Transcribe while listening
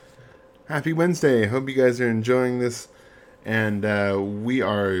Happy Wednesday. Hope you guys are enjoying this. And we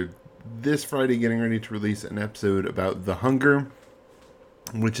are this Friday getting ready to release an episode about The Hunger,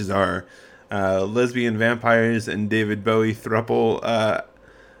 which is our lesbian vampires and David Bowie thruple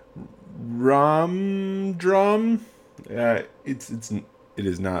rom drum. It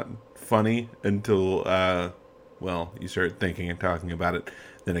is not funny until you start thinking and talking about it.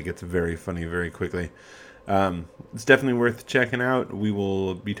 Then it gets very funny very quickly. It's definitely worth checking out. We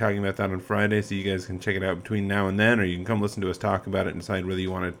will be talking about that on Friday, so you guys can check it out between now and then, or you can come listen to us talk about it and decide whether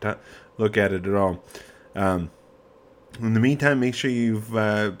you want to look at it at all. In the meantime, make sure you've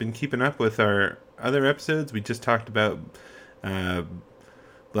been keeping up with our other episodes. We just talked about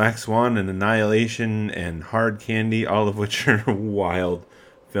Black Swan and Annihilation and Hard Candy, all of which are wild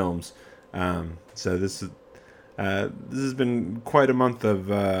films. So this has been quite a month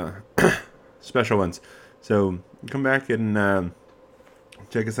of special ones. So come back and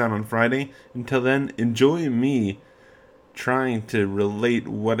check us out on Friday. Until then, enjoy me trying to relate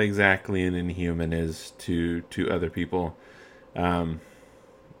what exactly an inhuman is to other people.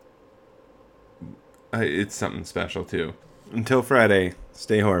 It's something special too. Until Friday,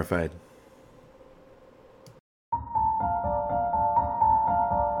 stay horrified.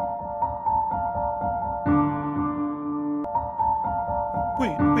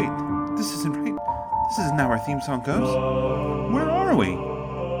 Wait, this isn't right. This isn't how our theme song goes. Where are we?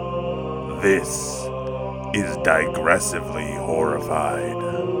 This is Digressively Horrified.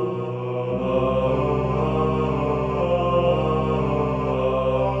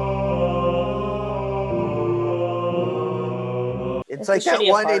 It's like that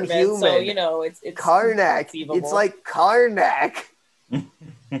one Inhuman. So, it's Karnak. It's like Karnak.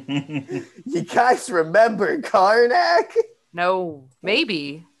 You guys remember Karnak? No,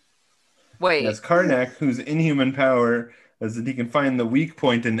 maybe. Wait. That's Karnak, whose inhuman power is that he can find the weak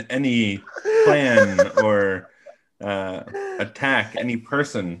point in any plan or attack any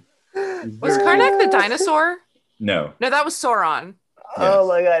person. Was Karnak the dinosaur? No. No, that was Sauron. Oh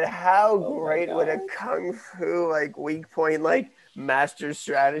my god, how great would a kung fu weak point master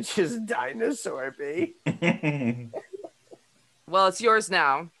strategist dinosaur be? Well, it's yours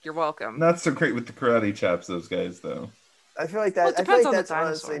now. You're welcome. Not so great with the karate chops, those guys, though. I feel like that's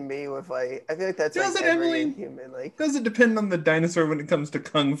honestly me with I feel like that's every Inhuman. Does it depend on the dinosaur when it comes to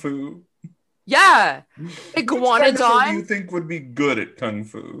kung fu? Yeah. Which dinosaur do you think would be good at kung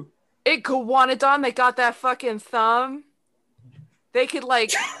fu? Iguanodon, they got that fucking thumb. They could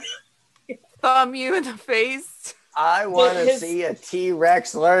thumb you in the face. I want to see a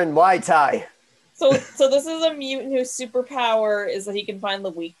T-Rex learn Muay Thai. So this is a mutant whose superpower is that he can find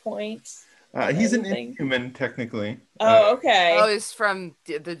the weak point. He's an Inhuman, technically. Oh, okay. He's from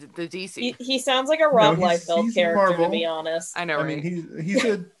the DC. He sounds like a Rob Liefeld character, Marvel. to be honest. I know, right? I mean,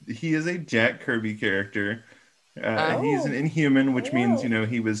 he is a Jack Kirby character. He's an Inhuman, which means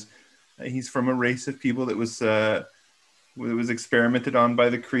he's from a race of people that was experimented on by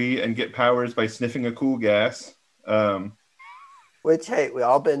the Kree and get powers by sniffing a cool gas. Which, hey, we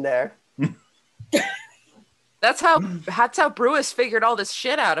all been there. That's how Bruce figured all this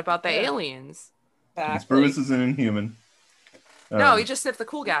shit out about the aliens. Exactly. Bruce is an Inhuman. No, he just sniffed the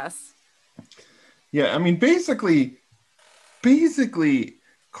cool gas. Yeah, I mean, basically,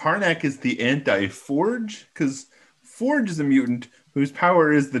 Karnak is the anti-Forge, because Forge is a mutant whose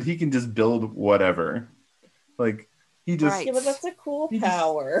power is that he can just build whatever. He just... Right. Yeah, but that's a cool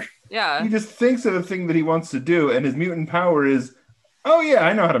power. Yeah. He just thinks of a thing that he wants to do, and his mutant power is, oh yeah,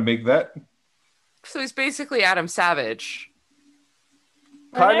 I know how to make that. So he's basically Adam Savage.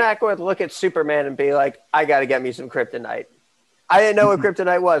 Karnak would look at Superman and be like, I gotta get me some kryptonite. I didn't know what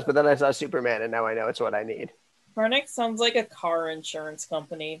kryptonite was, but then I saw Superman and now I know it's what I need. Karnak sounds like a car insurance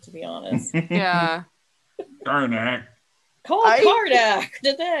company, to be honest. Yeah. Karnak. Call Karnak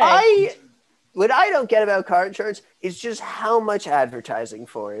today. What I don't get about car insurance is just how much advertising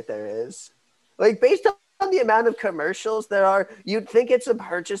for it there is. Based on the amount of commercials there are, you'd think it's a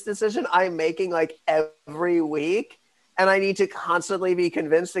purchase decision I'm making every week, and I need to constantly be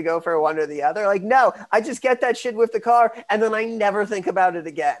convinced to go for one or the other. No, I just get that shit with the car, and then I never think about it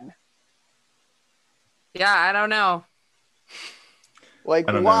again. Yeah, I don't know. I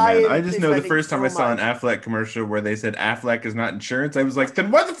don't why? Know, man. I just know the first time I saw an Affleck commercial where they said Affleck is not insurance, I was like,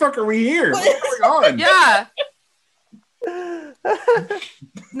 then why the fuck are we here? What's going on? Yeah.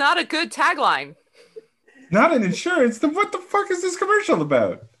 Not a good tagline. Not an insurance? Then what the fuck is this commercial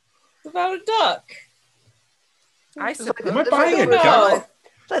about? It's about a duck. Am I buying a duck?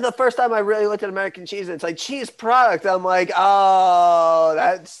 It's like the first time I really looked at American cheese, and it's like cheese product. I'm like, oh,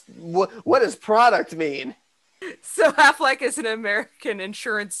 that's what does product mean? So Aflac is an American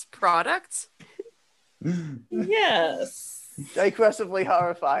insurance product. Yes. Digressively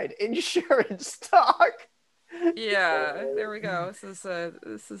horrified. Insurance talk. Yeah, there we go. This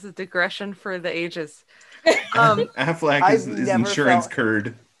is a digression for the ages. Aflac I've is never insurance felt-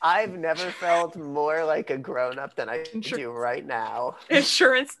 curd. I've never felt more like a grown-up than I Insur- do right now.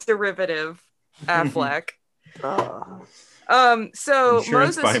 Insurance derivative, Aflac. Oh. So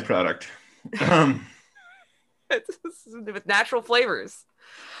Insurance Moses byproduct. with natural flavors.